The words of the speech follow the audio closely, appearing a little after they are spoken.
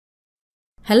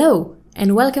Hello,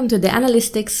 and welcome to the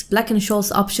Analystix Black and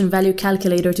Scholes option value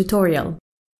calculator tutorial.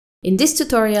 In this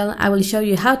tutorial, I will show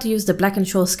you how to use the Black and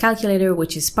Scholes calculator,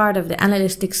 which is part of the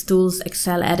Analystix Tools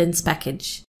Excel add-ins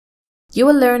package. You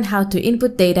will learn how to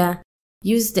input data,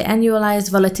 use the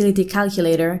annualized volatility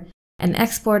calculator, and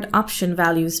export option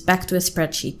values back to a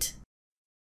spreadsheet.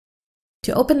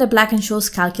 To open the Black and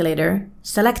Scholes calculator,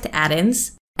 select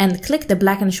Add-ins and click the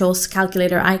Black and Scholes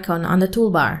calculator icon on the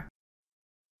toolbar.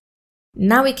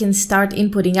 Now we can start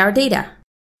inputting our data: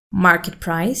 market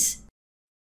price,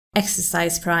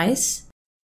 exercise price,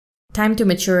 time to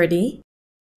maturity,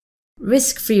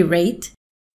 risk-free rate,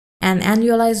 and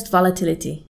annualized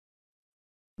volatility.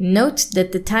 Note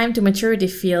that the time to maturity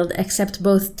field accepts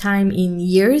both time in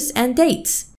years and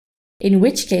dates, in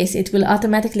which case it will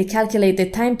automatically calculate the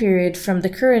time period from the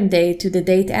current day to the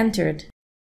date entered.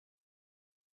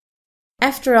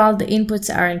 After all the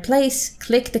inputs are in place,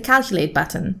 click the Calculate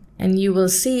button, and you will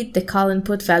see the call and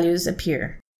put values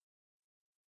appear.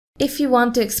 If you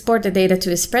want to export the data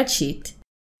to a spreadsheet,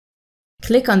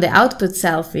 click on the Output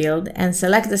cell field and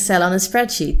select the cell on the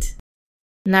spreadsheet.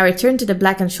 Now return to the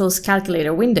Black and Scholes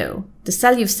calculator window. The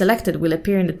cell you've selected will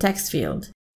appear in the text field.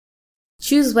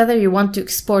 Choose whether you want to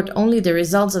export only the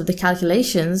results of the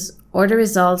calculations or the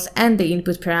results and the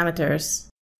input parameters,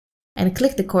 and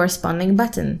click the corresponding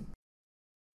button.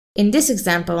 In this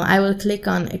example, I will click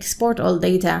on Export All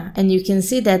Data, and you can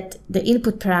see that the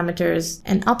input parameters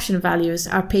and option values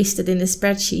are pasted in the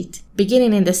spreadsheet,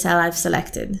 beginning in the cell I've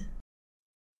selected.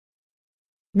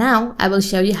 Now, I will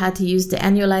show you how to use the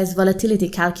annualized volatility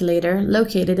calculator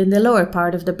located in the lower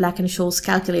part of the Black and Scholes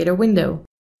calculator window.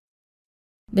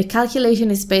 The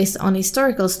calculation is based on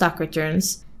historical stock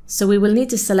returns, so we will need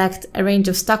to select a range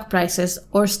of stock prices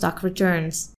or stock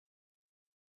returns.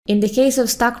 In the case of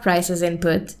stock prices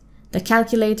input, the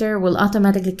calculator will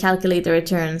automatically calculate the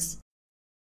returns.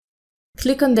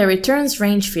 Click on the Returns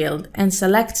Range field and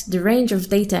select the range of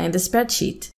data in the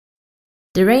spreadsheet.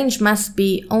 The range must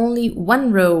be only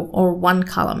one row or one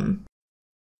column.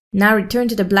 Now return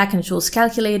to the Black and Scholes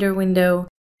calculator window,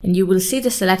 and you will see the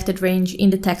selected range in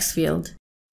the text field.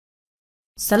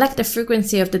 Select the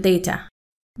frequency of the data,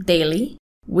 daily,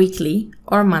 weekly,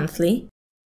 or monthly,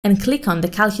 and click on the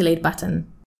Calculate button.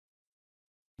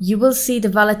 You will see the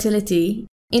volatility,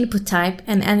 input type,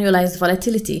 and annualized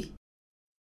volatility.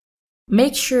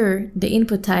 Make sure the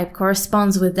input type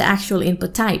corresponds with the actual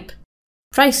input type,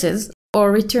 prices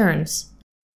or returns.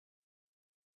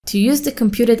 To use the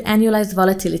computed annualized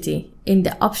volatility in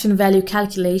the option value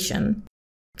calculation,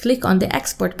 click on the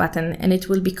Export button and it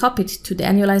will be copied to the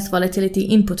annualized volatility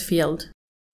input field.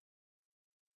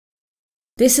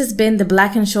 This has been the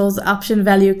Black and Scholes option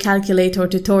value calculator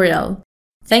tutorial.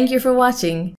 Thank you for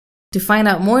watching. To find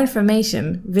out more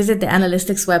information, visit the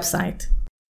Analystix website.